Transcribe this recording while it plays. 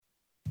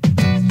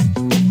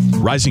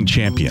Rising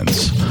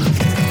Champions,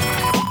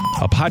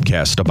 a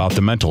podcast about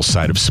the mental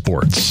side of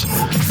sports,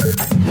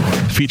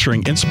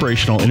 featuring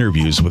inspirational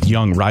interviews with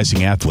young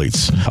rising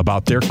athletes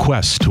about their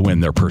quest to win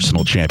their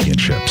personal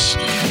championships.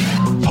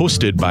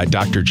 Hosted by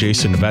Dr.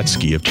 Jason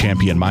Novetzke of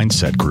Champion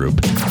Mindset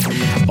Group,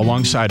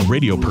 alongside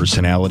radio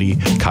personality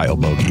Kyle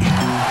Bogey.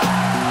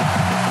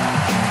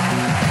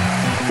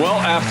 Well,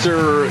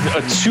 after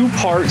a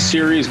two-part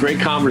series,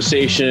 great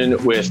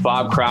conversation with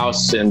Bob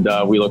Kraus, and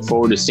we look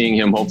forward to seeing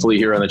him hopefully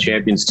here on the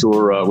Champions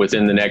Tour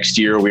within the next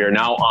year. We are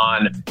now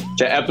on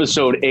to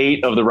episode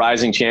 8 of the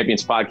Rising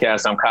Champions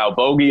podcast. I'm Kyle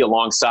Bogey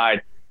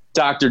alongside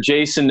Dr.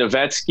 Jason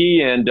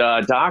Novetzke. And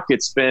Doc,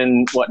 it's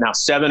been,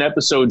 7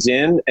 episodes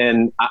in,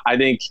 and I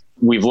think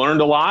we've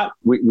learned a lot.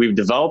 We've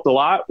developed a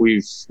lot.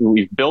 We've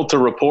built a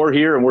rapport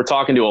here, and we're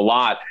talking to a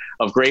lot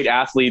of great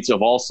athletes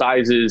of all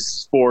sizes,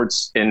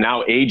 sports, and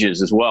now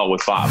ages as well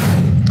with Bob.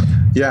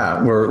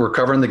 Yeah, we're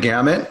covering the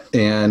gamut,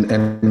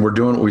 and we're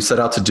doing what we set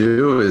out to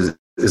do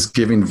is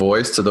giving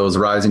voice to those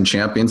rising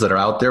champions that are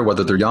out there,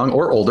 whether they're young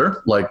or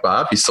older, like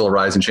Bob. He's still a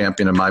rising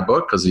champion in my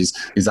book because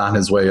he's on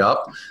his way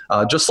up,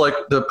 just like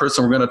the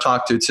person we're going to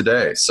talk to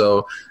today.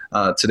 So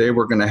today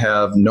we're going to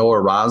have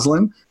Noah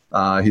Roslin.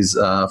 He's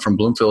from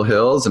Bloomfield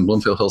Hills and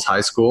Bloomfield Hills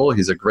High School.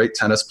 He's a great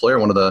tennis player,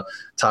 one of the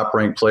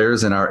top-ranked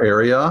players in our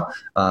area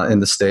in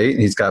the state.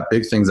 And he's got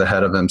big things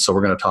ahead of him. So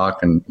we're going to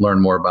talk and learn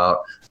more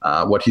about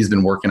what he's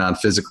been working on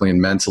physically and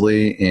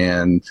mentally,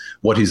 and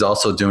what he's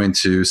also doing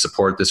to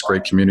support this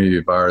great community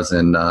of ours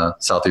in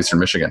southeastern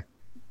Michigan.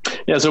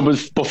 Yeah, so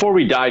before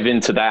we dive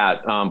into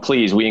that,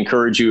 please, we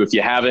encourage you, if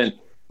you haven't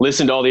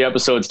listened to all the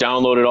episodes,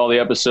 downloaded all the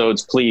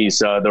episodes, please,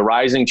 the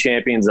Rising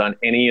Champions on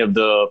any of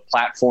the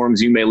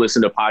platforms you may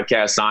listen to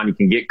podcasts on. You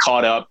can get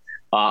caught up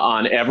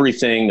on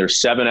everything. There's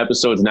 7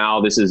 episodes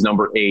now. This is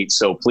number 8.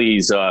 So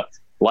please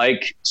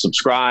like,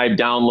 subscribe,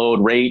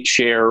 download, rate,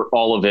 share,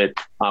 all of it.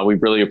 We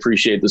really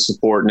appreciate the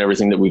support and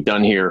everything that we've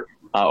done here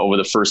over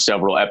the first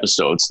several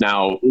episodes.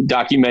 Now,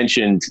 Doc, you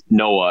mentioned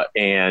Noah,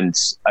 and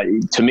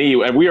to me,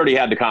 and we already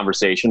had the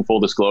conversation, full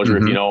disclosure,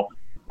 Mm-hmm. if you know,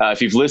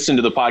 if you've listened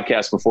to the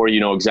podcast before, you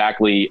know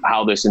exactly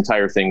how this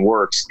entire thing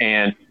works.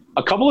 And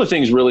a couple of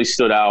things really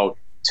stood out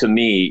to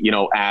me, you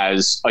know,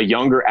 as a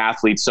younger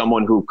athlete,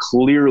 someone who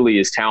clearly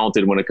is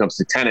talented when it comes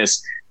to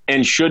tennis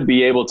and should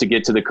be able to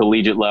get to the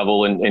collegiate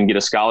level and get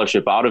a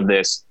scholarship out of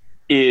this,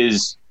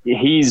 is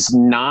he's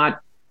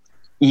not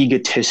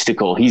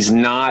egotistical. He's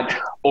not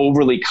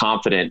overly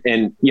confident.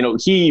 And, you know,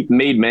 he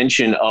made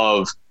mention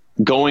of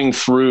going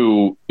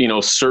through, you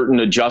know,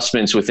 certain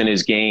adjustments within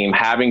his game,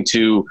 having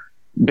to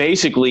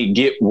basically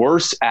get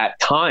worse at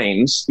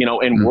times, you know,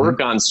 and work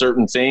on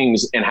certain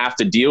things and have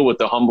to deal with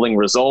the humbling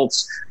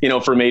results, you know,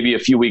 for maybe a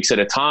few weeks at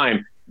a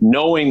time,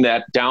 knowing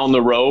that down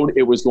the road,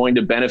 it was going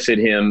to benefit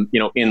him, you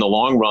know, in the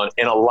long run.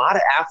 And a lot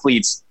of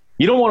athletes,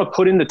 you don't want to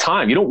put in the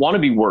time. You don't want to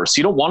be worse.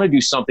 You don't want to do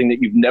something that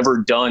you've never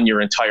done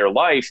your entire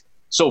life.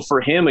 So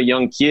for him, a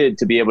young kid,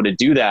 to be able to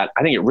do that,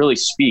 I think it really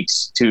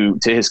speaks to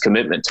his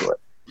commitment to it.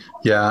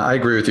 Yeah, I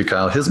agree with you,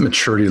 Kyle. His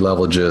maturity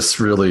level just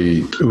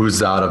really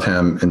oozed out of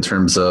him in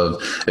terms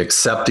of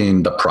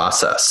accepting the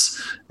process.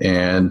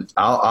 And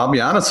I'll be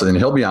honest with you, and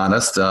he'll be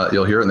honest.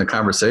 You'll hear it in the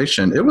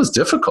conversation. It was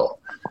difficult.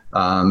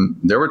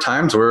 There were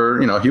times where,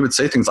 you know, he would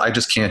say things, I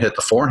just can't hit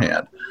the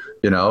forehand,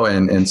 you know,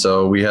 and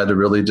so we had to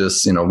really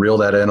just, you know, reel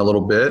that in a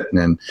little bit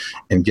and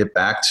get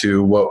back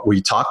to what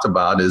we talked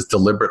about is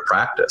deliberate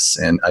practice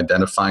and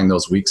identifying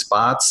those weak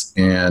spots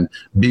and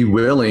be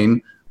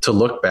willing to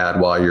look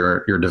bad while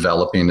you're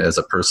developing as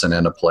a person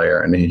and a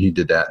player. And he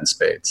did that in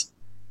spades.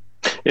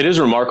 It is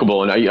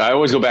remarkable. And I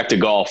always go back to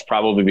golf,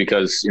 probably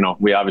because, you know,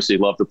 we obviously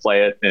love to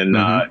play it. And,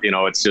 you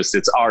know,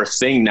 it's our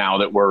thing now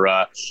that we're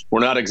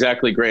not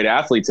exactly great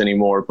athletes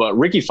anymore. But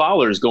Ricky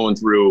Fowler's going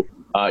through,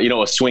 you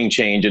know, a swing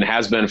change and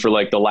has been for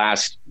like the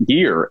last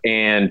year.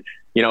 And,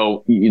 you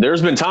know,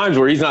 there's been times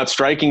where he's not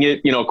striking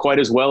it, you know, quite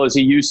as well as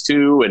he used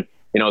to. And,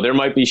 you know, there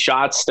might be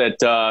shots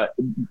that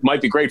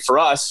might be great for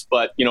us,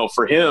 but, you know,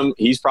 for him,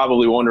 he's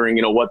probably wondering,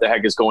 you know, what the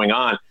heck is going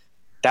on.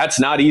 That's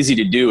not easy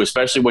to do,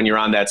 especially when you're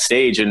on that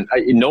stage. And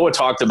Noah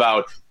talked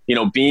about, you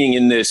know, being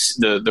in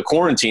the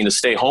quarantine, the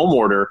stay home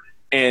order,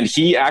 and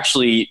he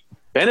actually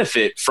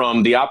benefit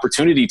from the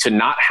opportunity to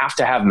not have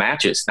to have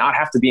matches, not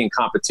have to be in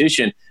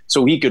competition,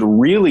 so he could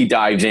really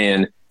dive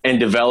in and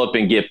develop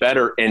and get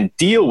better and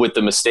deal with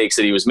the mistakes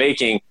that he was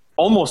making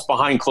almost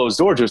behind closed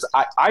doors, which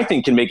I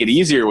think can make it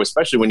easier,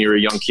 especially when you're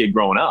a young kid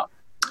growing up.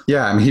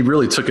 Yeah, I mean, he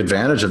really took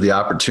advantage of the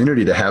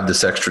opportunity to have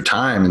this extra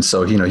time. And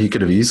so, you know, he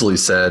could have easily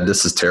said,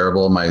 this is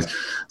terrible. My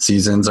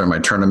seasons or my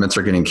tournaments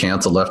are getting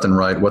canceled left and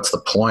right. What's the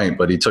point?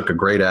 But he took a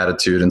great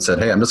attitude and said,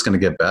 hey, I'm just going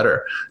to get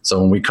better.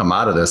 So when we come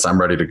out of this, I'm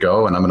ready to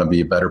go and I'm going to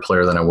be a better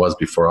player than I was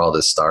before all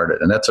this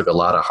started. And that took a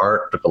lot of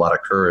heart, took a lot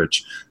of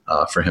courage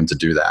for him to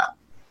do that.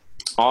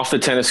 Off the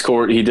tennis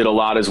court, he did a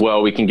lot as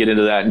well. We can get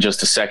into that in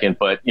just a second.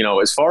 But, you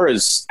know, as far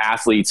as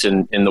athletes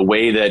and the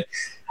way that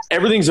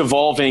everything's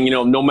evolving, you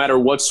know, no matter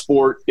what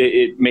sport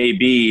it may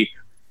be,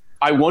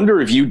 I wonder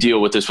if you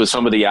deal with this with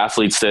some of the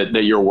athletes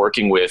that you're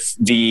working with,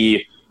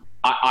 the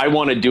I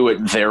want to do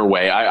it their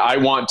way. I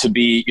want to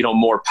be,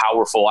 more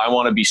powerful. I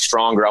want to be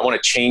stronger. I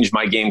want to change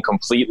my game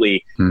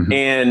completely. Mm-hmm.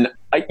 And,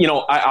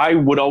 I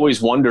would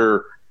always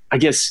wonder, I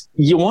guess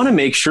you want to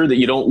make sure that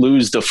you don't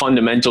lose the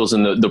fundamentals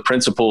and the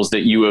principles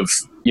that you have,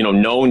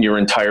 known your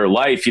entire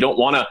life. You don't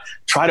want to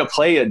try to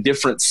play a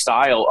different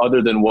style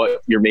other than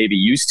what you're maybe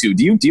used to.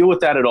 Do you deal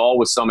with that at all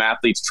with some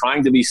athletes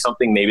trying to be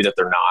something maybe that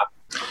they're not?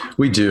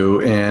 We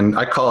do, and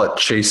I call it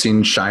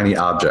chasing shiny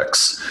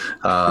objects.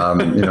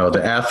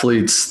 The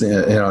athletes,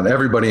 and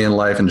everybody in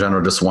life in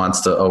general just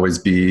wants to always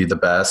be the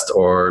best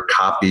or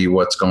copy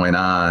what's going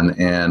on.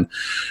 And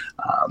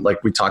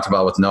like we talked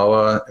about with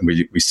Noah, and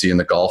we see in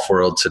the golf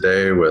world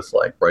today with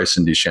like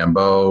Bryson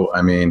DeChambeau.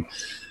 I mean,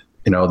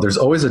 there's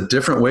always a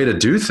different way to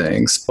do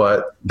things,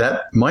 but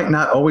that might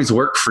not always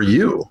work for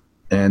you.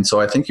 And so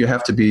I think you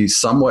have to be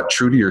somewhat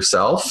true to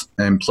yourself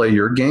and play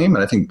your game.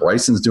 And I think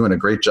Bryson's doing a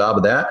great job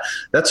of that.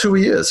 That's who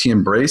he is. He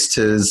embraced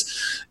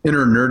his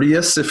inner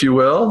nerdiness, if you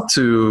will,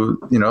 to,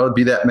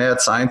 be that mad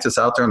scientist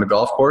out there on the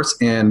golf course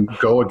and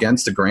go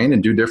against the grain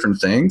and do different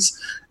things.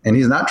 And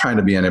he's not trying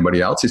to be anybody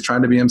else. He's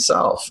trying to be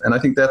himself. And I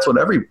think that's what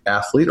every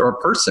athlete or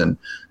person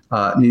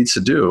needs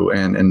to do.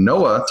 And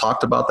Noah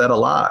talked about that a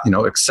lot,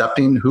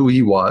 accepting who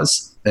he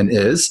was and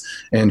is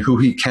and who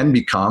he can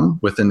become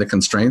within the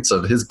constraints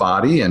of his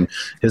body and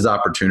his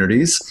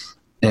opportunities.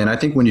 And I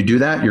think when you do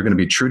that, you're going to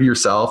be true to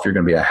yourself. You're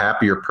going to be a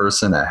happier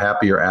person, a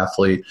happier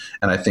athlete.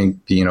 And I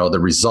think, the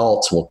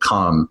results will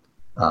come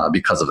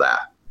because of that.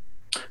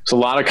 It's a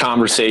lot of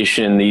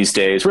conversation these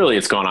days. Really,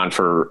 it's gone on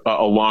for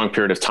a long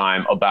period of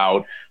time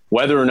about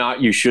whether or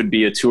not you should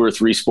be a 2 or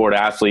 3 sport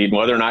athlete, and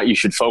whether or not you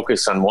should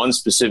focus on one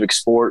specific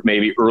sport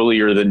maybe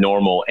earlier than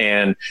normal.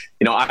 And,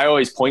 I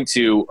always point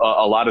to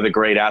a lot of the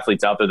great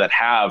athletes out there that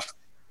have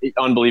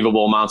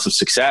unbelievable amounts of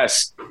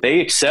success. They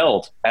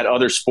excelled at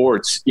other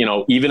sports,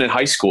 even in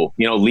high school,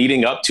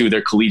 leading up to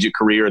their collegiate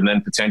career and then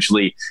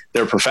potentially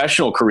their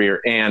professional career.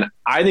 And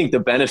I think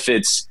the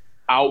benefits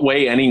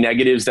outweigh any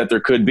negatives that there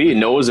could be.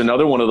 Noah's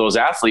another one of those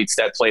athletes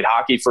that played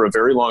hockey for a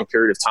very long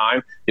period of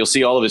time. You'll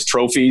see all of his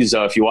trophies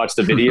if you watch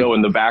the video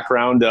in the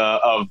background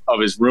of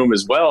his room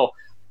as well.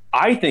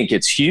 I think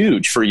it's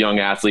huge for young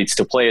athletes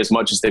to play as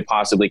much as they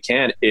possibly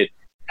can. It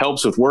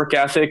helps with work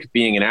ethic,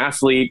 being an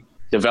athlete,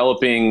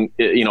 developing,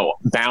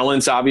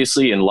 balance,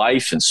 obviously, in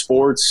life and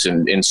sports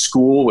and in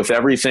school with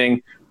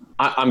everything.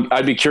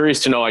 I'd be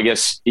curious to know, I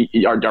guess,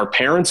 are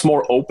parents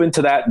more open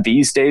to that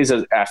these days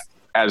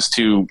as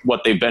to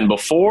what they've been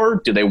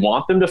before? Do they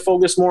want them to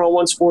focus more on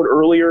one sport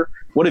earlier?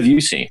 What have you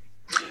seen?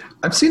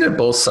 I've seen it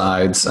both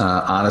sides,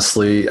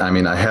 honestly. I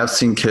mean, I have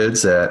seen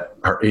kids that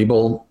are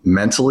able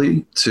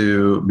mentally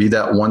to be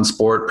that one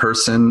sport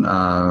person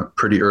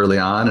pretty early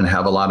on and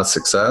have a lot of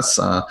success.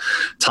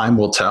 Time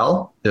will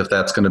tell if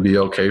that's going to be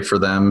okay for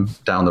them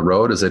down the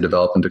road as they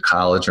develop into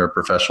college or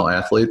professional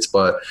athletes.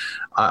 But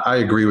I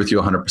agree with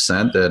you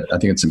 100% that I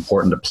think it's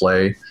important to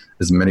play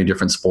as many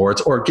different sports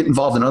or get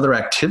involved in other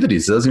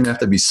activities. It doesn't even have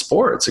to be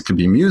sports. It could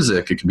be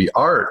music. It could be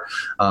art.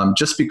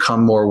 Just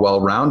become more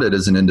well-rounded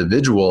as an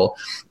individual.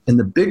 And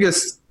the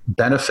biggest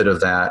benefit of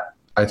that,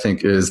 I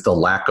think, is the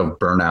lack of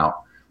burnout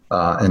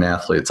in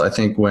athletes. I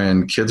think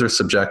when kids are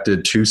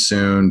subjected too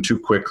soon, too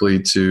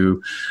quickly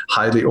to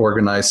highly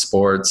organized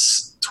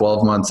sports,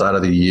 12 months out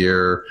of the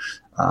year,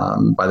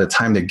 by the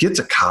time they get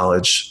to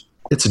college,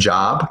 it's a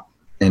job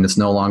and it's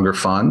no longer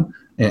fun.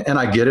 And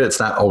I get it. It's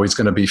not always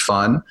going to be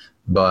fun,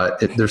 but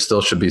there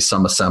still should be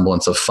some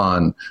semblance of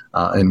fun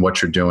in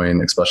what you're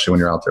doing, especially when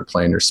you're out there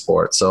playing your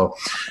sport. So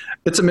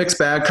it's a mixed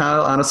bag, kind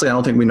of. Honestly, I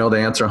don't think we know the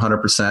answer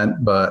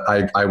 100%, but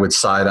I would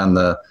side on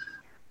the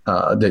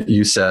that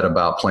you said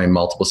about playing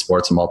multiple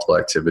sports and multiple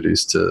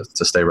activities to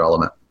stay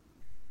relevant.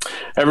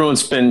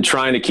 Everyone's been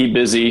trying to keep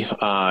busy,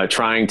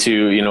 trying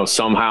to,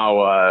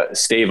 somehow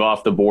stave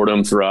off the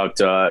boredom throughout,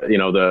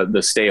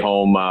 the stay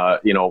home,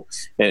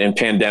 and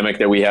pandemic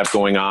that we have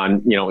going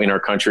on, in our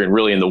country and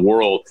really in the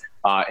world.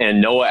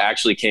 And Noah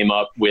actually came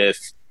up with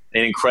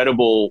an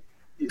incredible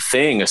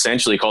thing,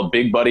 essentially called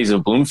Big Buddies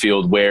of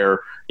Bloomfield,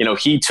 where,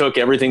 he took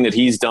everything that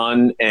he's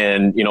done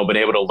and, been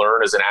able to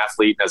learn as an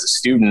athlete and as a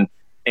student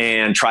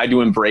and tried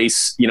to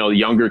embrace,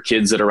 younger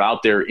kids that are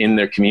out there in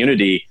their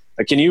community.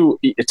 Can you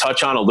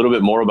touch on a little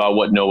bit more about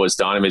what Noah's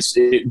done? I mean,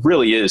 it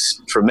really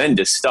is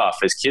tremendous stuff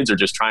as kids are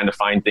just trying to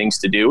find things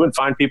to do and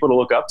find people to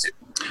look up to.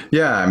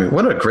 Yeah, I mean,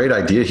 what a great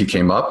idea he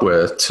came up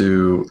with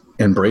to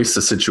embrace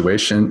the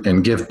situation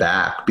and give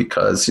back,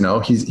 because,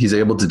 he's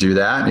able to do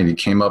that. And he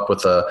came up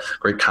with a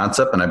great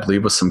concept, and I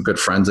believe with some good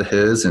friends of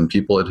his and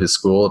people at his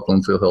school at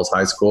Bloomfield Hills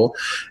High School,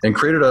 and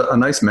created a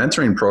nice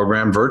mentoring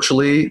program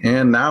virtually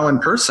and now in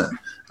person,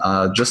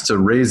 just to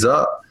raise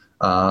up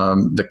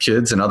the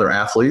kids and other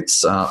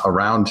athletes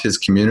around his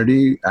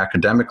community,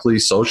 academically,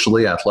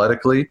 socially,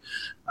 athletically.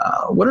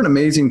 what an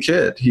amazing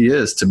kid he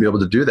is to be able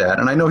to do that.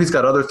 And I know he's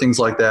got other things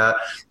like that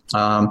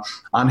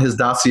on his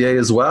dossier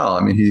as well.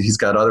 I mean, he's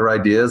got other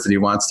ideas that he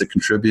wants to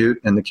contribute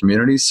in the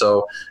community.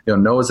 So,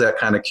 Noah's that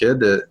kind of kid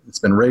that's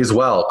been raised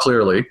well,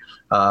 clearly,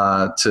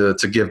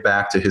 to give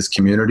back to his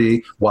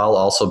community while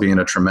also being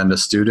a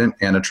tremendous student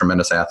and a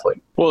tremendous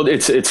athlete. Well,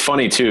 it's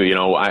funny too.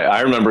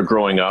 I remember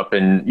growing up,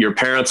 and your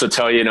parents would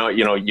tell you,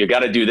 you got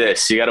to do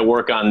this, you got to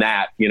work on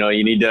that.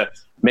 You need to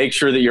make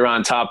sure that you're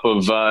on top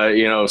of,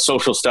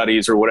 social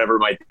studies or whatever it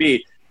might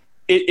be.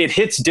 It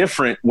hits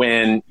different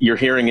when you're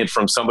hearing it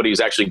from somebody who's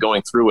actually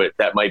going through it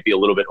that might be a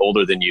little bit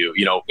older than you,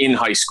 in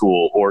high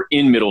school or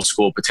in middle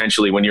school,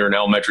 potentially when you're an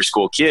elementary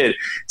school kid.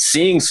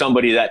 Seeing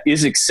somebody that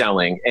is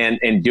excelling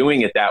and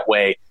doing it that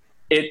way,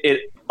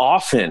 it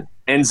often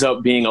ends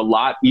up being a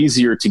lot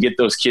easier to get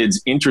those kids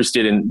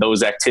interested in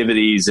those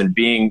activities and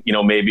being,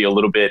 maybe a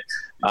little bit,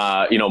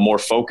 more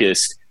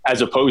focused, as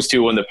opposed to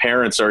when the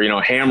parents are,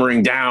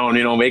 hammering down,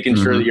 making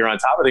sure that you're on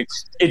top of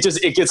things.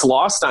 It gets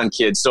lost on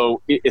kids.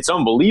 So it's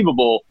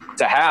unbelievable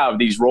to have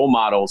these role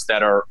models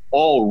that are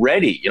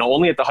already,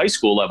 only at the high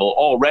school level,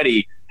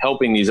 already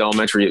helping these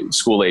elementary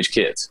school age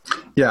kids.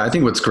 Yeah, I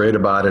think what's great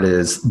about it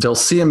is they'll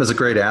see him as a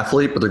great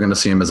athlete, but they're going to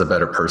see him as a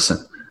better person.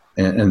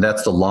 And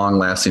that's the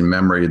long-lasting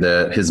memory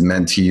that his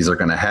mentees are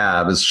going to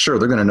have. Is sure,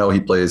 they're going to know he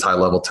plays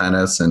high-level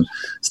tennis and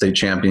state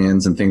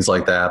champions and things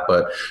like that,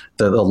 but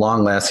the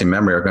long-lasting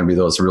memory are going to be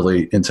those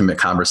really intimate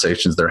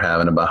conversations they're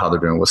having about how they're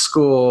doing with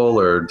school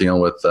or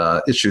dealing with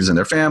issues in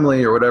their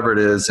family or whatever it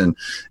is, and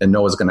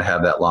Noah's going to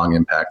have that long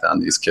impact on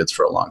these kids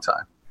for a long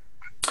time.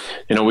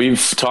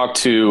 We've talked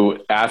to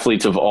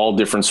athletes of all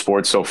different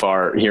sports so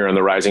far here on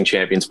the Rising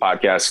Champions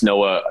podcast.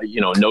 Noah,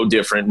 no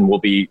different, and we'll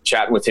be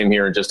chatting with him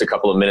here in just a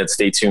couple of minutes.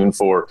 Stay tuned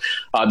for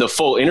the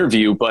full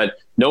interview. But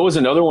Noah's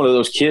another one of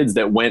those kids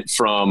that went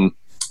from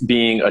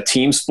being a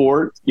team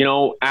sport,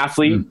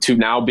 athlete to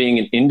now being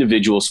an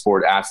individual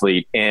sport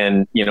athlete.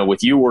 And,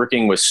 with you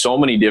working with so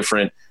many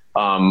different,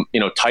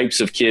 types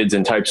of kids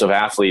and types of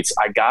athletes,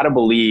 I got to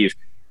believe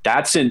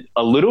that's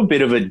a little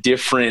bit of a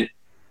different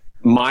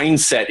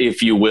mindset,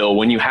 if you will,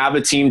 when you have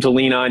a team to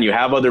lean on, you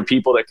have other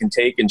people that can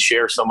take and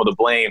share some of the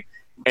blame,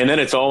 and then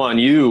it's all on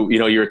you.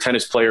 You're a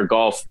tennis player,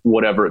 golf,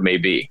 whatever it may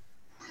be.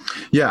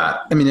 Yeah.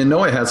 I mean, and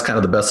Noah has kind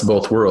of the best of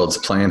both worlds,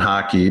 playing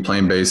hockey,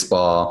 playing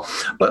baseball,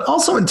 but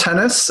also in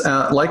tennis,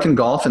 like in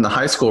golf, in the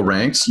high school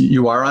ranks,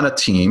 you are on a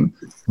team,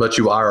 but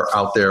you are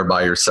out there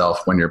by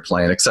yourself when you're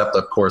playing, except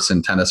of course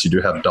in tennis, you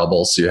do have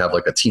doubles. So you have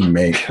like a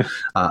teammate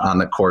on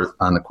the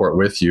court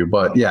with you.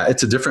 But yeah,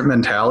 it's a different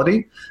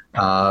mentality.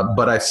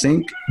 But I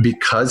think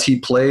because he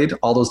played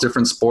all those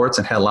different sports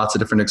and had lots of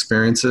different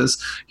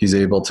experiences, he's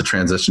able to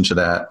transition to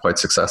that quite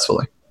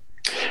successfully.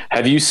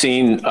 Have you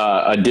seen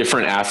a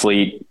different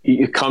athlete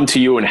come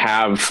to you and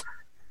have,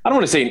 I don't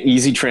want to say an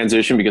easy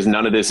transition, because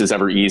none of this is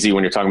ever easy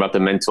when you're talking about the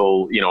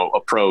mental,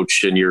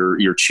 approach, and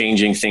you're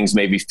changing things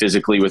maybe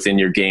physically within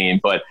your game.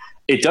 But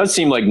it does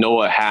seem like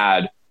Noah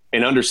had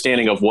an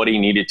understanding of what he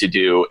needed to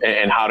do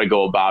and how to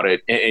go about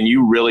it. And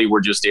you really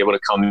were just able to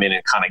come in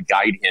and kind of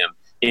guide him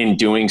in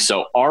doing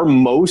so. Are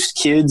most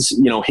kids,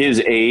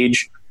 his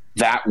age,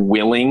 that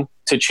willing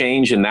to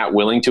change and that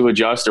willing to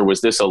adjust, or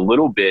was this a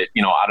little bit,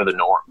 out of the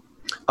norm?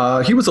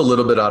 He was a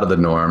little bit out of the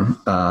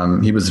norm.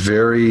 He was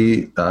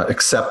very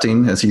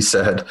accepting, as he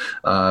said,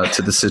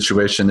 to the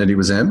situation that he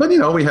was in. But,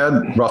 we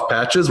had rough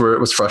patches where it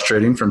was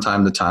frustrating from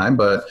time to time,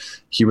 but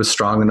he was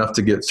strong enough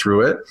to get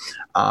through it.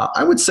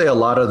 I would say a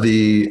lot of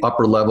the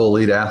upper level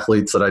elite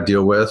athletes that I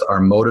deal with are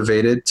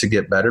motivated to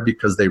get better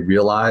because they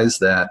realize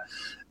that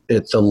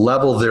at the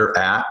level they're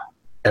at,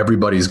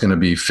 everybody's going to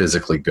be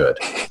physically good.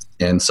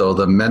 And so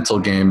the mental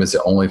game is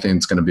the only thing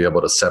that's going to be able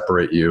to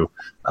separate you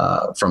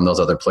from those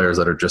other players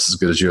that are just as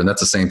good as you. And that's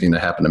the same thing that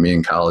happened to me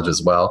in college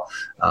as well.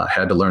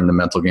 Had to learn the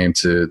mental game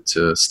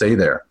to stay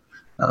there,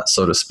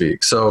 so to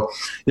speak. So,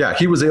 yeah,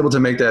 he was able to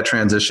make that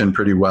transition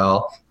pretty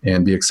well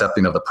and be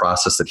accepting of the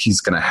process that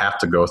he's going to have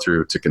to go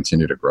through to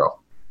continue to grow.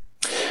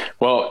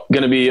 Well,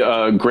 going to be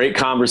a great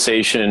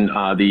conversation.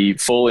 The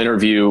full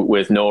interview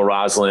with Noah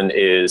Roslin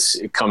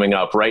is coming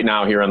up right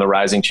now here on the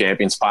Rising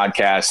Champions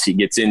podcast. He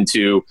gets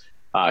into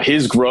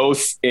his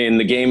growth in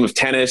the game of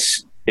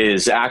tennis,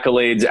 his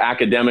accolades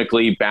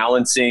academically,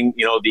 balancing,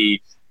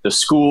 the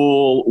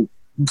school,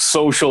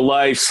 social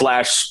life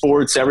 /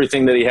 sports,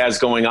 everything that he has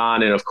going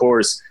on. And of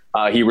course,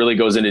 he really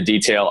goes into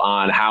detail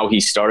on how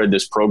he started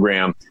this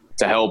program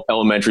to help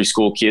elementary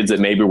school kids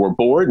that maybe were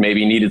bored,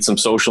 maybe needed some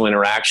social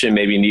interaction,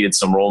 maybe needed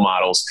some role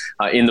models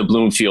in the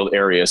Bloomfield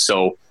area.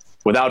 So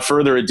without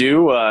further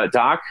ado,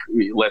 Doc,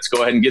 let's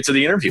go ahead and get to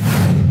the interview.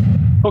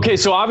 Okay,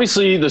 so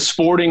obviously the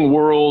sporting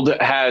world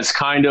has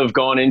kind of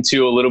gone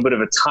into a little bit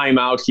of a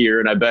timeout here,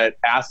 and I bet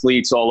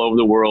athletes all over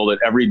the world at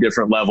every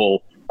different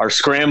level are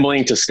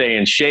scrambling to stay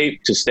in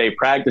shape, to stay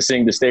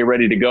practicing, to stay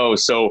ready to go.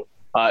 So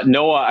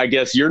Noah, I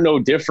guess you're no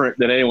different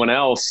than anyone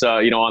else,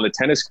 on the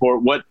tennis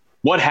court.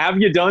 What have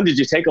you done? Did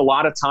you take a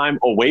lot of time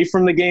away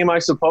from the game, I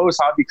suppose?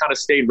 How have you kind of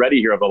stayed ready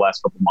here over the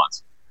last couple of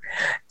months?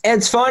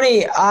 It's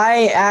funny.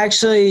 I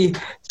actually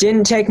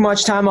didn't take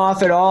much time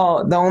off at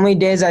all. The only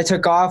days I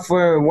took off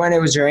were when it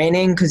was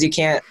raining because you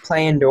can't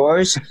play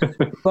indoors.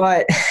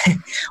 But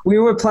we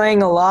were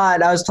playing a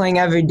lot. I was playing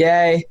every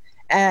day.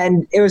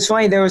 And it was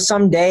funny. There were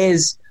some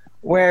days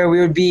where we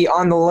would be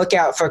on the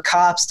lookout for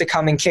cops to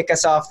come and kick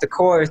us off the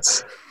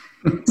courts.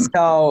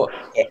 So,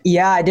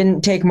 yeah, I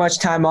didn't take much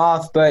time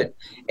off, but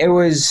it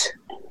was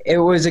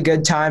a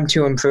good time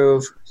to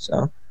improve.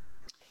 So.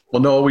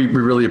 Well, Noah, we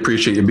really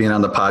appreciate you being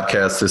on the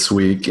podcast this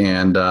week,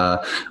 and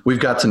we've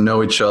got to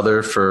know each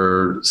other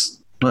for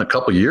a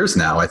couple of years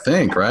now, I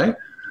think, right?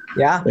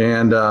 Yeah.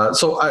 And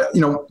so,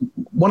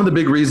 one of the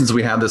big reasons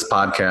we have this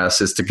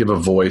podcast is to give a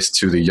voice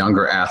to the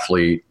younger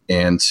athlete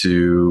and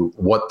to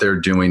what they're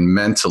doing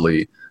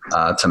mentally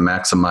to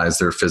maximize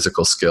their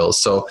physical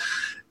skills. So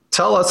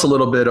tell us a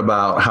little bit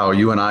about how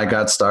you and I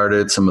got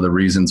started, some of the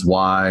reasons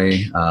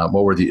why,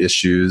 what were the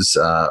issues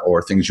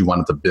or things you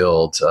wanted to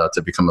build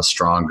to become a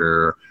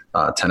stronger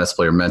tennis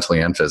player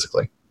mentally and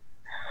physically.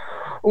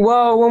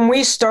 Well, when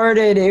we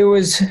started, it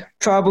was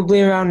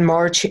probably around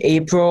March,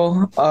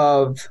 April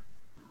of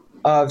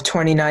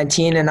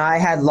 2019, and I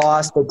had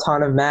lost a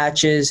ton of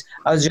matches.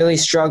 I was really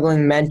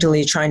struggling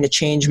mentally trying to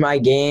change my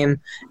game.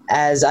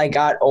 As I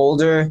got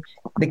older,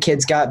 the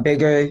kids got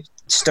bigger,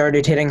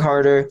 started hitting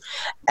harder,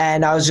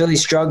 and I was really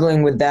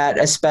struggling with that,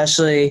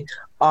 especially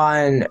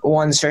on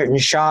one certain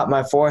shot,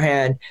 my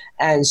forehand.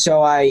 And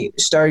so I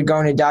started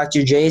going to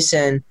Dr.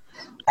 Jason,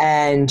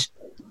 and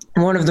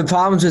one of the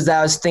problems was that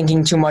I was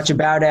thinking too much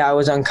about it. I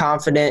was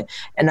unconfident,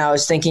 and I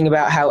was thinking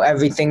about how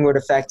everything would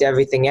affect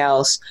everything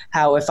else,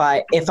 how if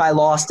I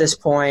lost this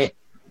point,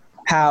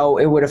 how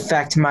it would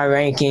affect my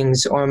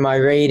rankings or my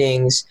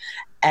ratings.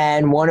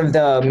 And one of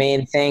the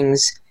main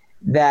things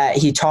that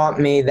he taught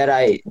me that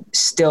I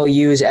still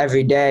use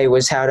every day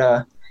was how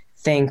to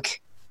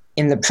think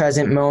in the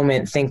present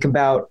moment, think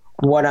about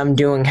what I'm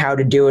doing, how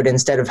to do it,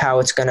 instead of how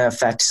it's going to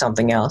affect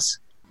something else.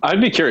 I'd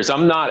be curious.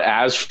 I'm not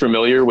as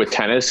familiar with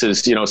tennis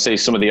as, say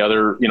some of the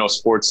other,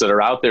 sports that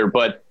are out there,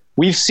 but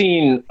we've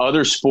seen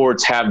other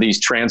sports have these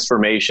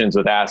transformations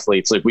with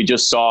athletes. Like we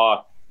just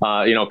saw,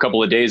 a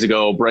couple of days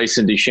ago,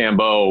 Bryson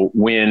DeChambeau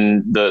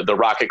win the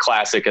Rocket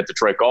Classic at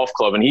Detroit Golf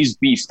Club, and he's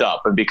beefed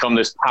up and become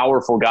this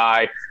powerful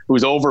guy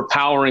who's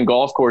overpowering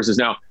golf courses.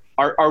 Now,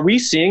 are we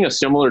seeing a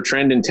similar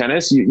trend in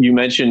tennis? You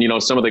mentioned,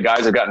 some of the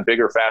guys have gotten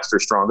bigger, faster,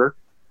 stronger.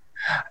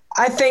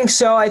 I think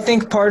so. I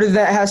think part of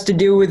that has to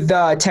do with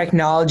the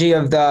technology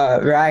of the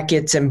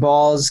rackets and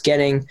balls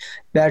getting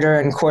better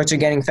and courts are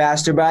getting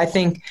faster. But I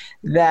think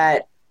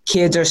that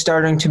kids are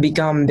starting to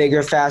become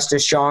bigger, faster,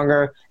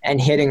 stronger, and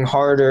hitting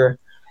harder.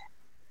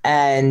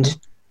 And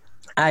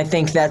I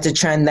think that's a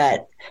trend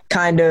that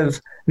kind of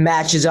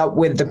matches up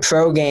with the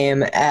pro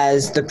game.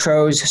 As the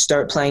pros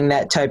start playing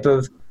that type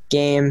of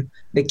game,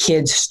 the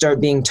kids start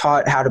being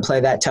taught how to play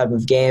that type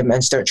of game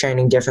and start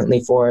training differently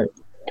for it.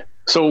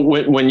 So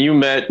when you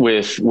met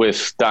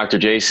with Dr.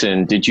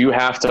 Jason, did you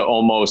have to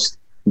almost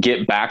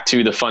get back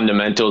to the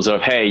fundamentals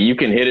of, hey, you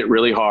can hit it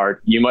really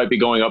hard. You might be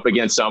going up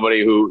against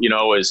somebody who,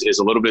 is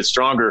a little bit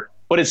stronger,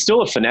 but it's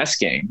still a finesse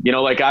game.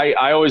 Like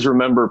I always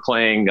remember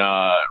playing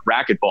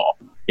racquetball.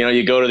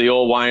 You go to the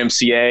old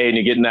YMCA and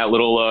you get in that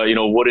little,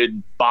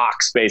 wooded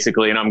box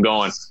basically. And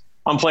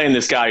I'm playing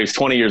this guy who's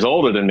 20 years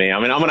older than me. I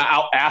mean, I'm going to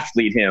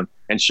out-athlete him.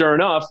 And sure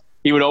enough,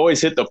 he would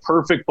always hit the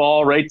perfect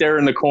ball right there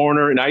in the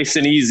corner, nice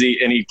and easy,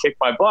 and he'd kick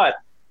my butt.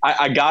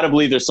 I got to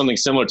believe there's something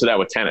similar to that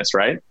with tennis,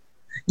 right?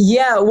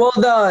 Yeah, well,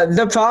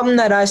 the problem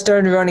that I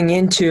started running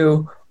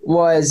into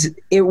was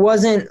it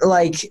wasn't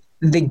like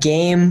the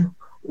game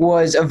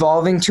was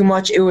evolving too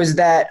much. It was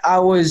that I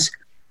was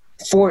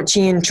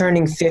 14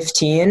 turning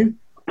 15.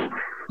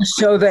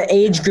 So the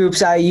age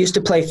groups I used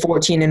to play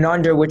 14 and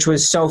under, which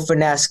was so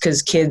finesse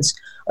because kids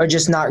are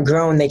just not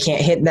grown. They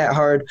can't hit that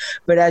hard.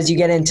 But as you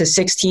get into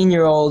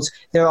 16-year-olds,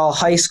 they're all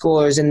high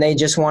schoolers and they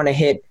just want to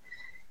hit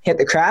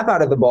the crap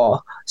out of the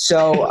ball.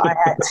 So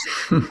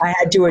I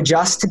had to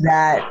adjust to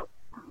that.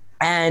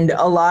 And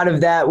a lot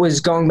of that was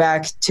going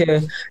back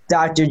to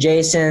Dr.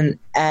 Jason,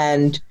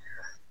 and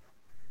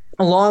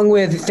along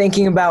with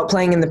thinking about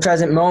playing in the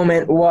present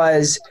moment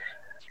was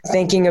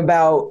thinking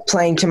about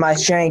playing to my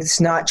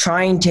strengths, not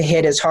trying to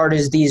hit as hard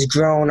as these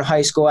grown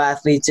high school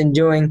athletes, and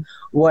doing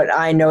what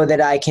I know that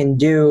I can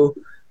do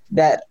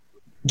that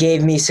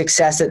gave me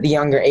success at the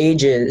younger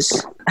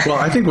ages. Well,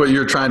 I think what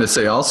you're trying to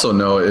say also,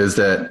 Noah, is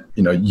that,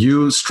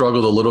 you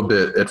struggled a little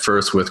bit at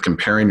first with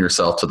comparing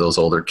yourself to those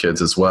older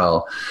kids as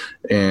well.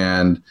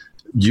 And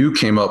you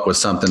came up with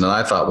something that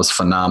I thought was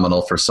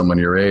phenomenal for someone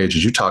your age,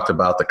 as you talked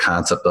about the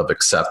concept of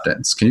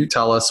acceptance. Can you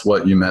tell us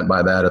what you meant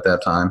by that at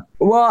that time?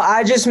 Well,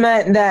 I just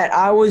meant that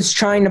I was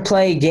trying to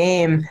play a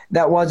game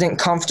that wasn't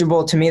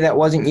comfortable to me, that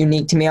wasn't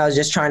unique to me. I was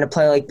just trying to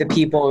play like the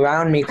people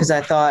around me because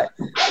I thought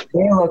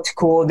they looked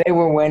cool, they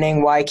were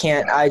winning, why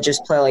can't I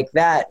just play like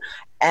that?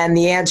 And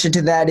the answer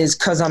to that is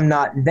because I'm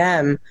not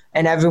them,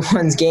 and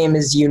everyone's game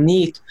is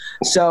unique.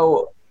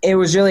 So it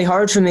was really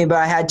hard for me, but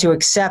I had to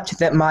accept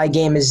that my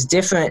game is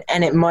different,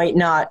 and it might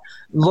not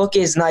look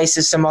as nice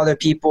as some other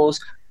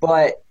people's,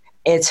 but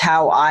it's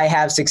how I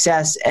have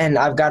success, and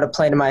I've got to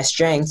play to my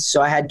strengths.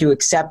 So I had to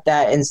accept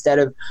that instead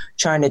of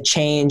trying to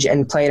change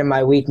and play to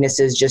my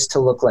weaknesses just to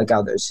look like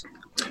others.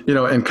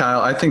 And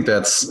Kyle, I think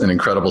that's an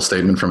incredible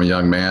statement from a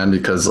young man,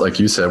 because like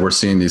you said, we're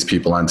seeing these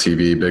people on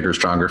TV, bigger,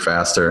 stronger,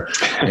 faster,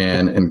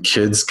 and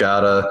kids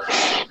gotta,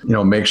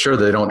 make sure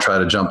they don't try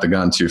to jump the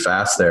gun too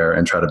fast there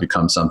and try to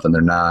become something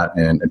they're not.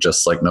 And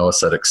just like Noah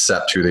said,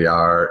 accept who they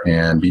are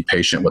and be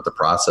patient with the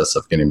process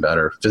of getting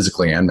better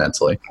physically and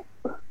mentally.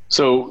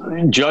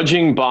 So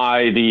judging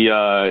by the,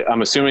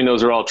 I'm assuming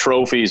those are all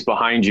trophies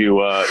behind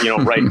you,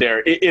 right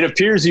there. It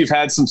appears you've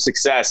had some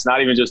success,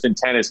 not even just in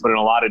tennis, but in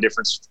a lot of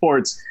different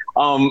sports.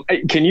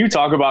 Can you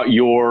talk about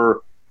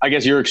your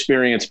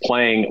experience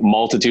playing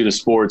multitude of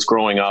sports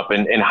growing up,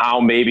 and how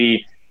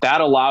maybe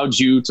that allowed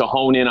you to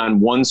hone in on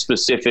one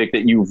specific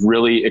that you've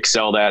really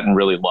excelled at and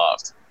really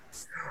loved?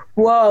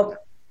 Well,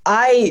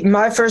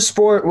 my first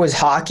sport was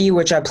hockey,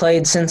 which I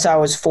played since I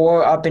was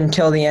 4 up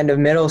until the end of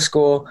middle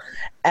school.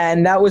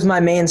 And that was my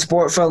main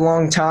sport for a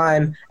long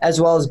time,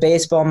 as well as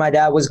baseball. My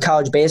dad was a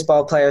college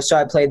baseball player, so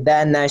I played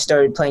that, and then I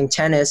started playing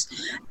tennis.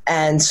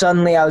 And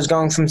suddenly I was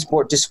going from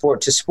sport to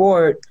sport to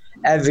sport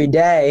every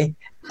day.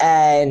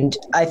 And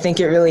I think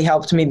it really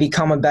helped me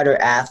become a better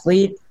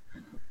athlete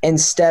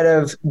instead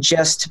of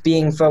just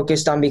being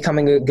focused on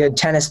becoming a good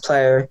tennis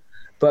player,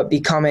 but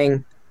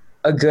becoming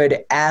a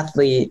good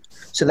athlete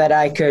so that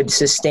I could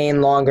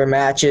sustain longer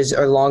matches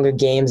or longer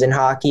games in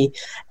hockey.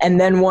 And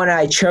then when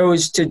I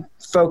chose to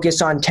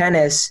focus on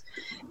tennis,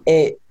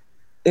 it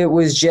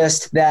was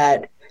just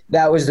that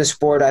was the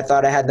sport I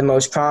thought I had the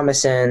most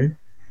promise in.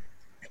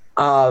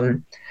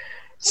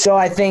 So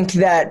I think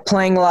that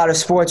playing a lot of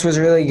sports was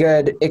a really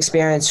good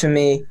experience for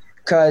me,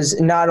 because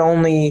not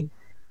only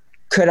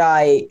could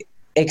I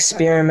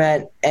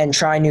experiment and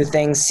try new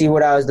things, see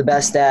what I was the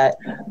best at,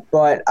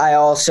 but I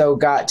also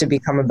got to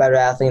become a better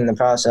athlete in the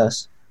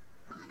process.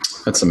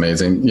 That's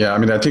amazing. Yeah,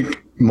 I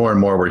think more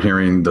and more we're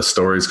hearing the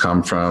stories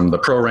come from the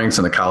pro ranks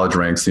and the college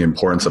ranks, the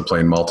importance of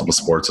playing multiple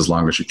sports as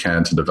long as you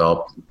can to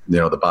develop,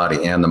 the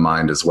body and the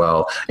mind as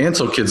well. And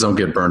so kids don't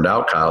get burned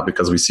out, Kyle,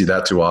 because we see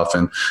that too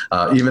often,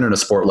 even in a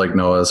sport like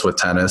Noah's with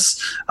tennis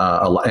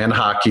and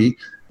hockey,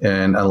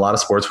 and a lot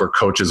of sports where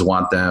coaches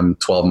want them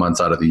 12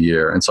 months out of the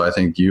year. And so I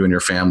think you and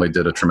your family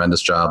did a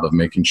tremendous job of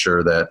making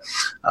sure that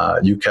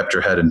you kept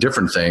your head in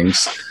different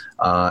things.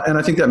 And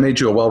I think that made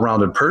you a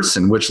well-rounded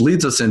person, which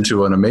leads us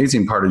into an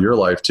amazing part of your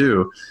life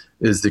too,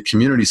 is the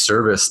community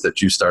service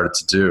that you started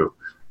to do.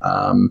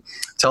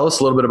 Tell us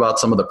a little bit about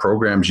some of the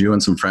programs you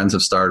and some friends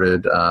have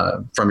started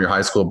from your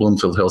high school,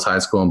 Bloomfield Hills High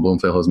School in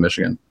Bloomfield Hills,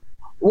 Michigan.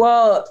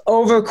 Well,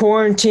 over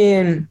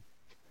quarantine,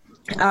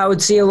 I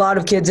would see a lot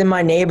of kids in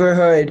my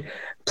neighborhood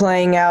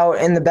playing out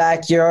in the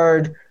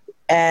backyard,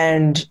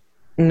 and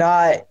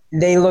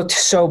they looked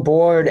so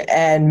bored,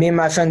 and me and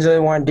my friends really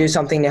wanted to do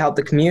something to help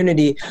the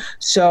community.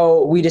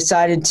 So we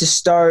decided to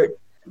start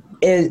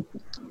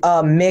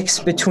a mix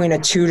between a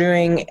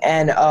tutoring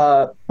and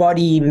a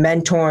buddy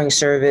mentoring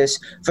service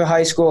for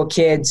high school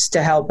kids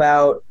to help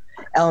out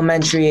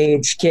elementary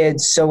age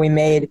kids. So we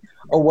made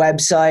a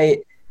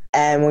website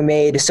and we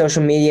made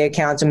social media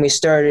accounts, and we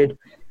started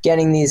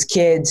getting these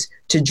kids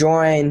to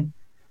join.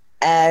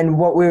 And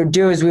what we would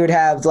do is we would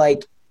have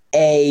like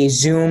a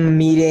Zoom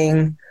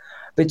meeting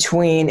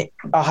between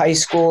a high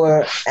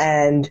schooler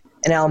and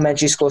an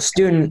elementary school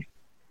student,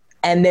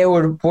 and they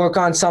would work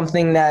on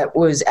something that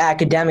was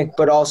academic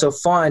but also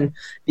fun,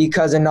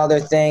 because another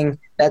thing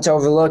that's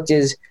overlooked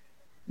is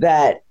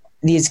that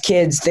these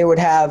kids, they would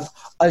have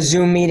a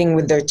Zoom meeting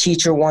with their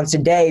teacher once a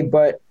day,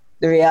 but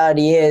the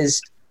reality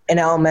is an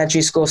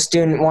elementary school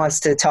student wants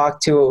to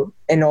talk to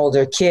an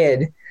older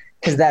kid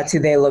because that's who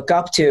they look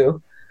up to.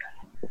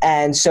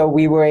 And so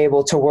we were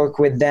able to work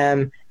with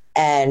them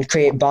and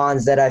create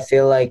bonds that I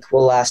feel like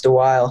will last a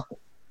while.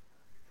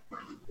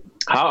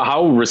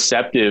 How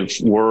receptive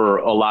were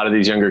a lot of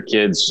these younger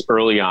kids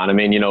early on?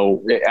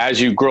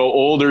 As you grow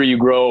older, you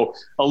grow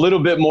a little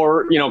bit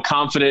more,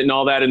 confident and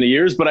all that in the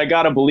years, but I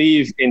got to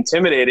believe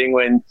intimidating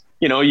when,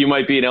 you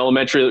might be an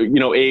elementary,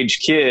 age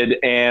kid,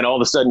 and all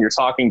of a sudden you're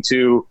talking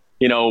to,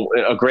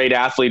 a great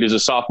athlete who's a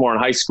sophomore in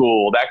high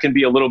school. That can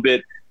be a little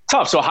bit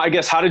tough. So I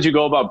guess, how did you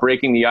go about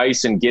breaking the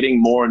ice and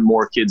getting more and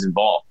more kids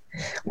involved?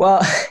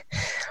 Well,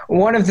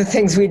 one of the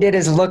things we did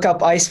is look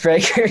up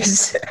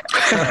icebreakers.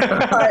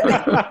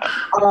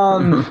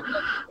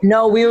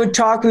 No, we would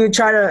try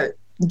to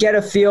get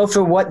a feel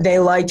for what they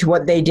liked,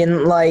 what they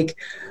didn't like.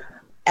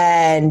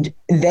 And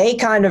they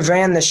kind of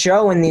ran the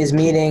show in these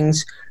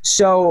meetings.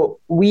 So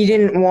we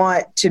didn't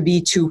want to be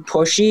too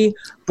pushy,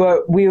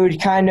 but we would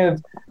kind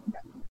of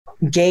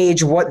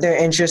gauge what their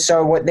interests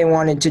are, what they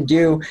wanted to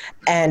do,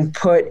 and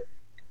put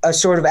a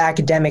sort of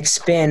academic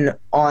spin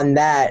on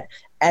that.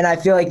 And I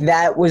feel like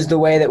that was the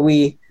way that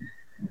we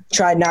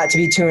tried not to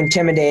be too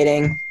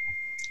intimidating,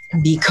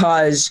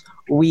 because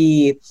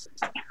we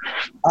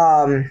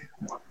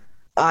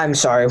I'm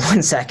sorry,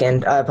 1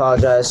 second. I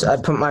apologize. I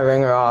put my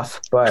ringer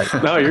off, but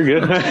no, you're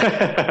good.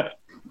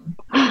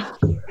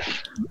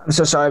 I'm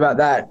so sorry about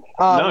that.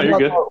 No, you're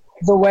good.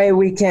 The way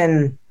we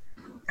can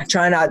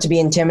try not to be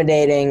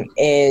intimidating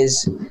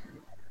is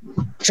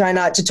try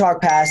not to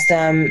talk past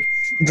them,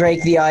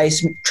 break the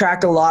ice,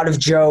 crack a lot of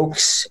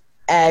jokes,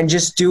 and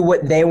just do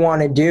what they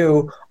want to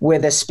do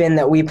with a spin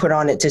that we put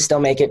on it to still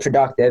make it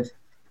productive.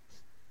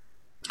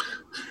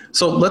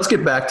 So let's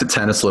get back to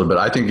tennis a little bit.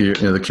 I think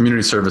the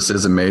community service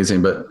is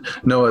amazing. But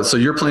Noah, so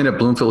you're playing at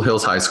Bloomfield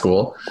Hills High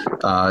School.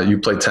 You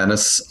play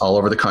tennis all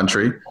over the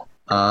country.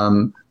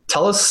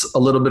 Tell us a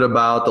little bit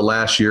about the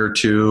last year or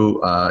two,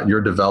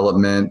 your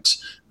development,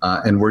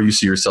 and where you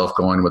see yourself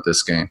going with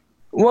this game.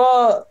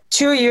 Well,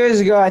 2 years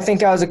ago, I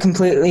think I was a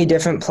completely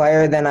different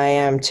player than I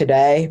am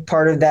today.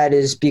 Part of that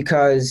is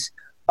because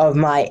of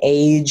my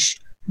age.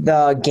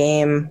 The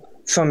game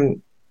from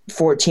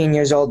 14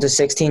 years old to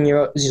 16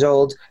 years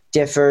old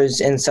differs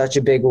in such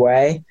a big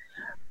way.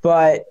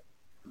 But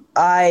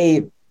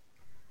I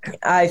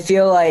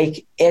feel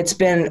like it's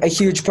been a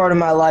huge part of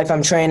my life.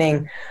 I'm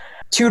training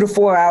 2 to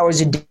 4 hours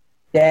a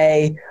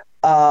day,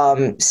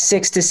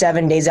 6 to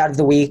 7 days out of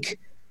the week.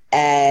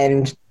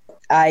 And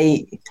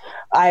I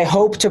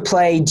hope to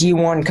play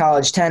D1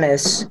 college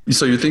tennis.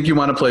 So you think you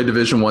want to play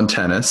Division I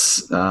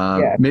tennis.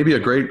 Yeah. Maybe a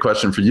great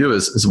question for you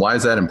is why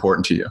is that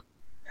important to you?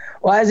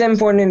 Why is that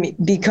important to me?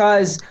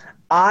 Because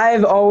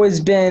I've always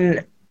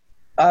been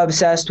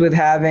obsessed with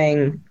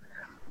having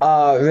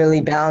a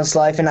really balanced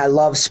life, and I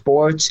love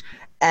sports.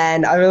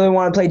 And I really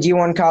want to play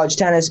D1 college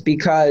tennis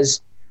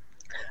because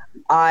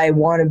I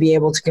want to be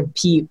able to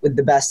compete with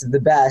the best of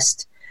the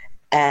best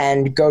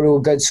and go to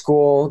a good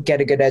school,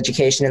 get a good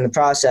education in the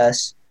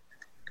process.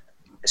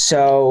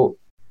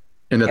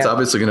 And it's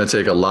obviously going to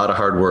take a lot of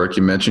hard work.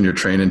 You mentioned you're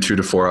training 2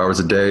 to 4 hours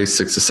a day,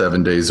 6 to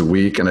 7 days a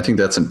week. And I think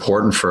that's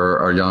important for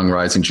our young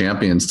rising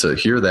champions to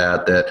hear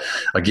that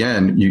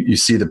again, you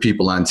see the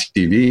people on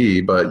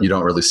TV, but you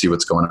don't really see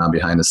what's going on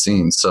behind the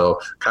scenes.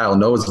 So Kyle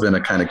Noah's been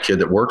a kind of kid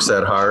that works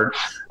that hard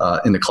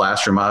in the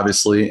classroom,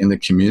 obviously, in the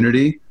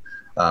community.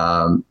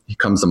 He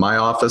comes to my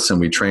office and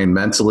we train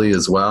mentally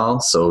as well,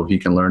 so he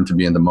can learn to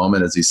be in the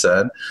moment, as he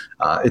said.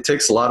 It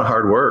takes a lot of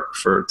hard work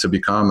to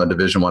become a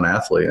Division I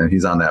athlete, and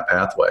he's on that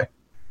pathway.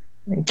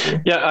 Thank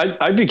you. Yeah,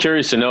 I'd be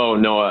curious to know,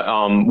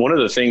 Noah, one of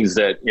the things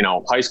that,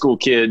 high school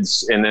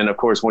kids, and then of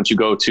course, once you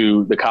go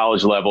to the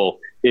college level,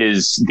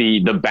 is the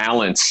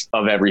balance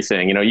of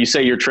everything. You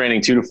say you're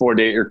training 2 to 4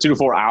 days or 2 to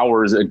 4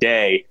 hours a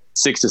day,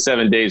 6 to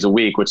 7 days a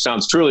week, which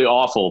sounds truly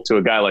awful to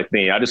a guy like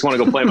me. I just want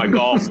to go play my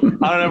golf.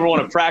 I don't ever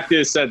want to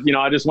practice. I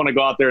just want to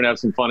go out there and have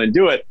some fun and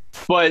do it.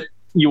 But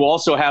you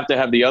also have to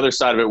have the other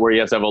side of it where you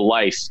have to have a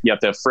life. You have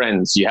to have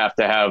friends. You have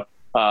to have,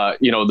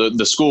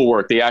 the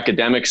schoolwork, the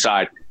academic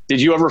side. Did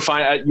you ever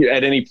find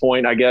at any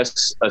point, I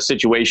guess, a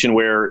situation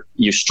where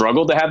you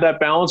struggled to have that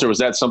balance, or was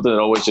that something that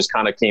always just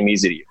kind of came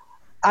easy to you?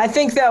 I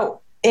think that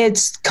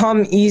it's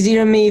come easy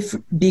to me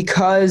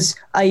because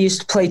I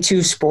used to play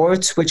 2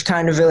 sports, which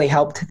kind of really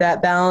helped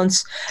that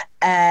balance.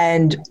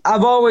 And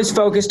I've always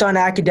focused on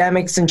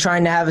academics and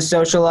trying to have a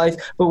social life.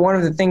 But one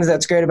of the things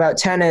that's great about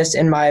tennis,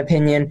 in my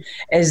opinion,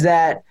 is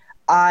that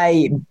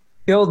I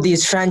build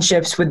these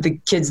friendships with the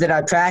kids that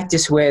I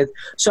practice with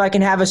so I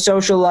can have a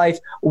social life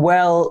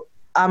while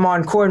I'm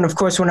on court. And of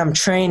course, when I'm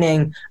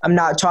training, I'm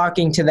not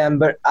talking to them,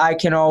 but I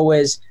can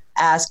always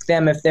ask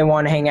them if they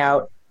want to hang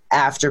out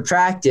after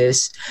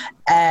practice.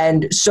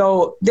 And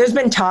so there's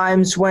been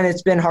times when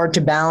it's been hard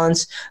to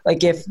balance,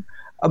 like if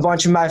a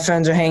bunch of my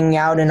friends are hanging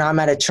out and I'm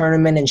at a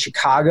tournament in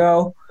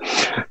Chicago,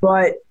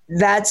 but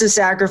that's a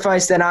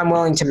sacrifice that I'm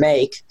willing to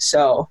make.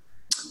 So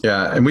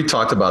yeah, and we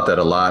talked about that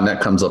a lot, and that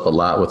comes up a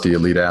lot with the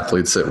elite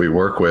athletes that we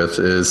work with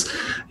is,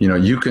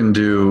 you can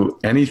do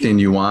anything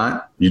you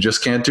want, you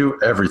just can't do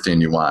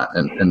everything you want.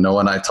 And Noah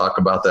and I talk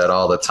about that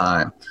all the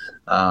time.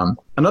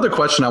 Another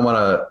question I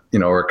want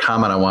to, or a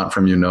comment I want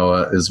from you,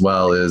 Noah, as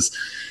well is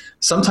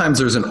sometimes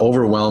there's an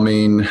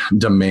overwhelming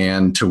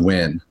demand to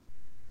win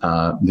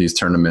these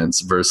tournaments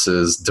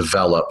versus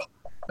develop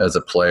as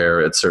a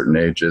player at certain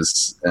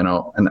ages, and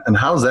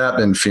how's that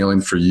been feeling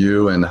for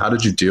you, and how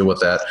did you deal with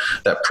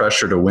that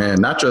pressure to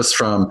win, not just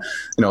from,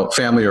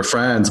 family or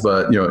friends,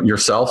 but,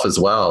 yourself as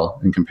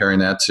well, and comparing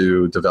that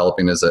to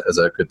developing as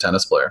a good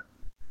tennis player?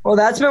 Well,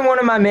 that's been one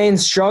of my main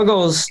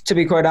struggles, to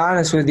be quite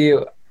honest with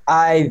you.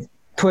 I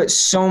put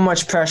so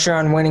much pressure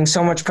on winning,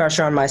 so much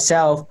pressure on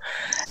myself.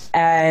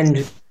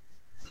 And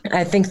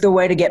I think the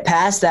way to get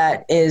past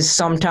that is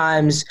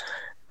sometimes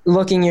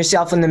looking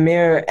yourself in the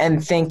mirror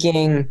and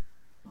thinking,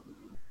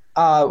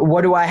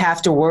 what do I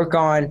have to work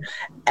on?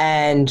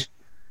 And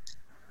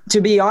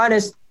to be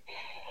honest,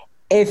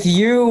 if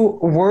you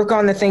work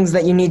on the things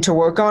that you need to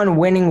work on,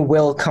 winning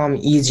will come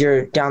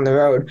easier down the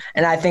road.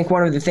 And I think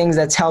one of the things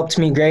that's helped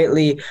me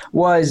greatly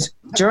was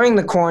during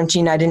the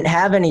quarantine, I didn't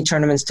have any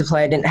tournaments to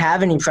play. I didn't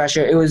have any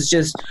pressure. It was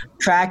just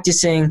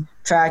practicing.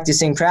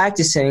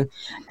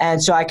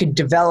 And so I could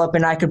develop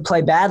and I could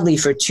play badly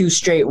for 2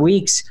 straight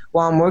weeks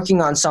while I'm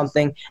working on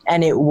something,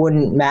 and it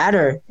wouldn't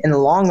matter in the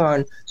long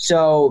run.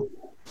 So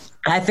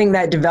I think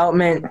that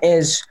development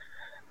is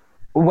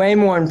way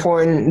more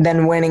important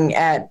than winning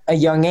at a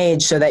young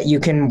age so that you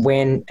can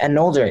win at an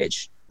older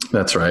age.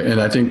 That's right. And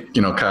I think,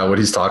 Kyle, what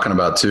he's talking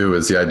about too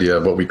is the idea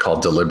of what we call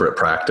deliberate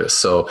practice.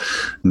 So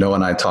Noah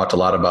and I talked a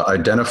lot about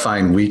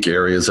identifying weak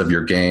areas of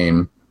your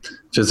game,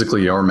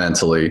 physically or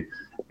mentally,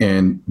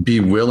 and be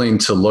willing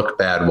to look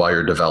bad while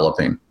you're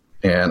developing.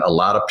 And a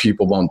lot of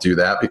people won't do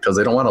that because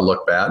they don't want to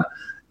look bad,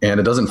 and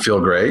it doesn't feel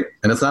great,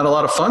 and it's not a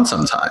lot of fun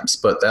sometimes,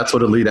 but that's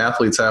what elite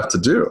athletes have to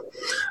do.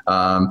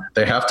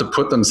 They have to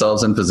put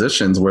themselves in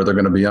positions where they're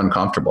going to be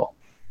uncomfortable.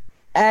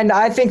 And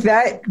I think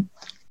that,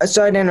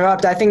 sorry to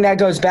interrupt, I think that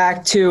goes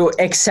back to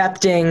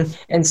accepting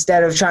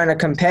instead of trying to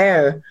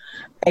compare,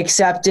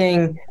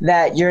 accepting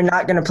that you're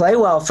not going to play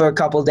well for a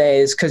couple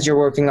days because you're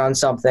working on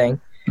something.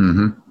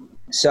 Mm-hmm.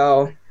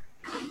 So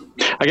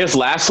I guess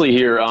lastly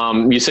here,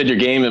 you said your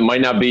game, it might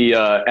not be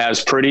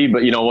as pretty,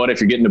 but you know what, if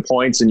you're getting the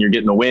points and you're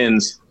getting the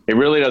wins, it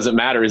really doesn't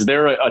matter. Is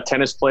there a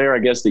tennis player, I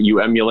guess, that you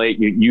emulate,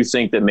 you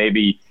think that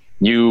maybe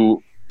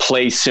you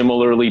play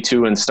similarly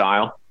to in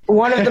style?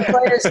 One of the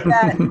players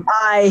that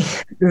I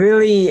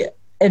really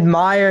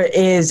admire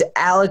is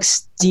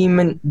Alex de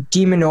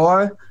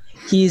Minaur.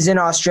 He's an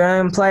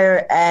Australian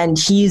player, and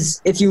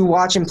if you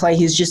watch him play,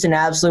 he's just an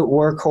absolute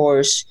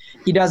workhorse.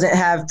 He doesn't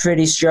have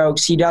pretty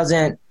strokes. He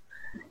doesn't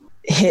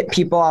hit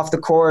people off the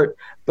court,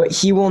 but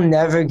he will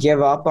never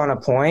give up on a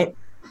point,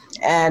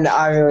 and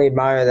I really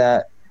admire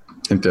that. I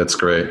think that's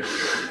great.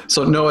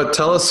 So Noah,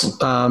 tell us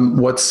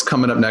what's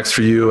coming up next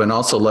for you, and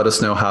also let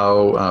us know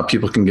how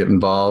people can get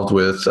involved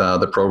with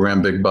the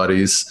program Big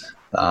Buddies,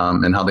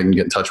 and how they can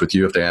get in touch with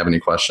you if they have any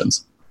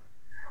questions.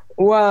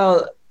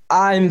 Well,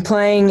 I'm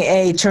playing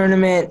a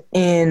tournament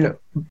in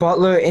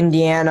Butler,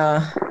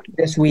 Indiana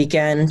this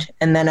weekend,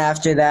 and then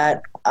after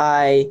that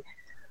I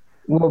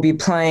will be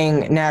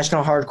playing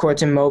National Hard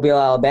Courts in Mobile,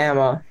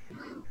 Alabama.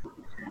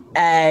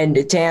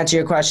 And to answer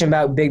your question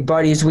about Big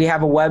Buddies, we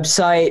have a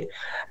website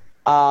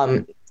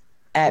at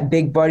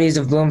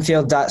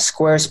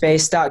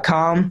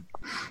bigbuddiesofbloomfield.squarespace.com,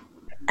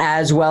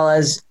 as well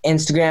as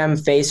Instagram,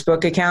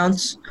 Facebook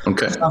accounts.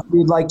 Okay. So if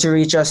you'd like to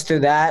reach us through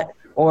that,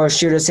 or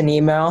shoot us an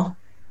email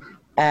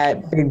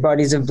at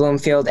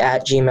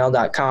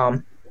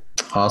bigbuddiesofbloomfield@gmail.com.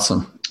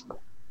 Awesome.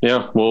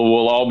 Yeah,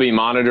 we'll all be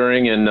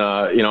monitoring, and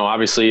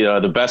obviously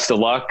the best of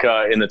luck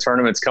in the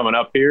tournaments coming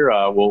up here.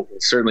 We'll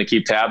certainly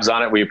keep tabs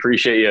on it. We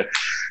appreciate you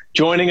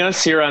joining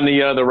us here on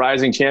the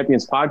Rising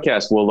Champions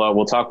podcast.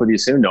 We'll talk with you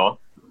soon, Noah.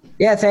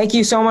 Yeah, thank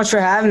you so much for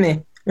having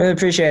me. Really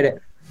appreciate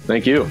it.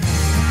 Thank you.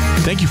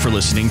 Thank you for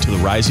listening to the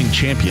Rising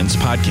Champions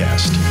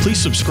podcast. Please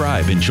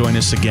subscribe and join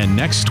us again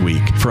next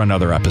week for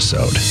another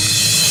episode.